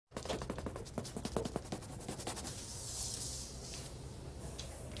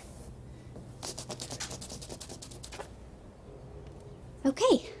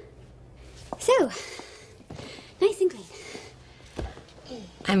Okay. So, nice and clean.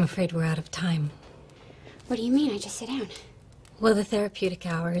 I'm afraid we're out of time. What do you mean? I just sit down. Well, the therapeutic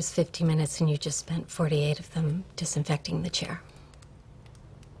hour is 50 minutes, and you just spent 48 of them disinfecting the chair.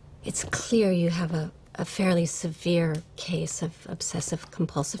 It's clear you have a fairly severe case of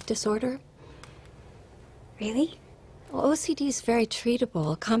obsessive-compulsive disorder. Really? Well, OCD is very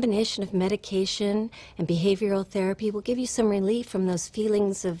treatable. A combination of medication and behavioral therapy will give you some relief from those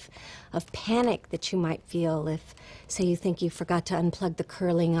feelings of panic that you might feel if, say, you think you forgot to unplug the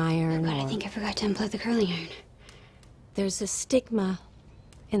curling iron. Oh, God, I think I forgot to unplug the curling iron. There's a stigma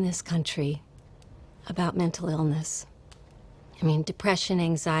in this country about mental illness. I mean, depression,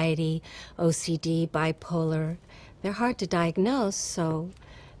 anxiety, OCD, bipolar, they're hard to diagnose, so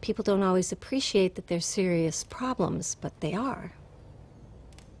people don't always appreciate that they're serious problems, but they are.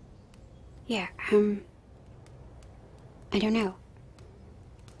 Yeah, I don't know.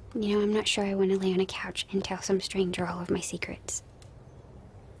 You know, I'm not sure I want to lay on a couch and tell some stranger all of my secrets.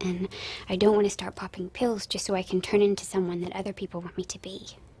 And I don't want to start popping pills just so I can turn into someone that other people want me to be.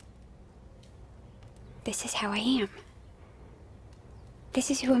 This is how I am. This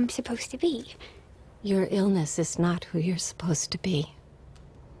is who I'm supposed to be. Your illness is not who you're supposed to be.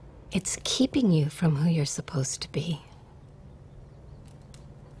 It's keeping you from who you're supposed to be.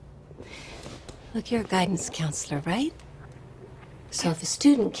 Look, you're a guidance counselor, right? So if a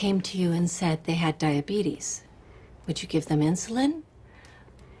student came to you and said they had diabetes, would you give them insulin?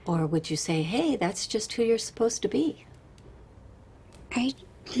 Or would you say, hey, that's just who you're supposed to be? I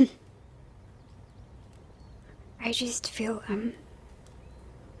just feel,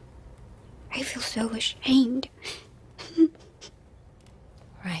 I feel so ashamed.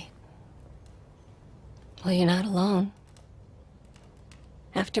 Right. Well, you're not alone.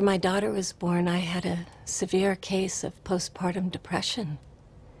 After my daughter was born, I had a severe case of postpartum depression.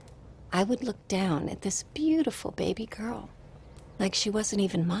 I would look down at this beautiful baby girl, like she wasn't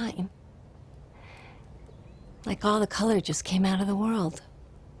even mine. Like all the color just came out of the world.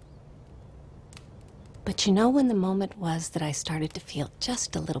 But you know when the moment was that I started to feel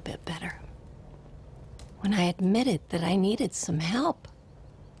just a little bit better? When I admitted that I needed some help.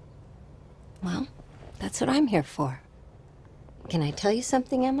 Well, that's what I'm here for. Can I tell you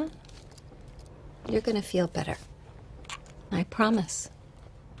something, Emma? You're gonna feel better. I promise.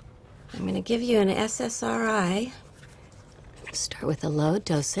 I'm gonna give you an SSRI. Start with a low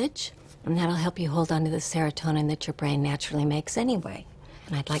dosage, and that'll help you hold on to the serotonin that your brain naturally makes anyway.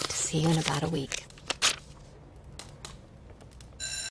 And I'd like to see you in about a week.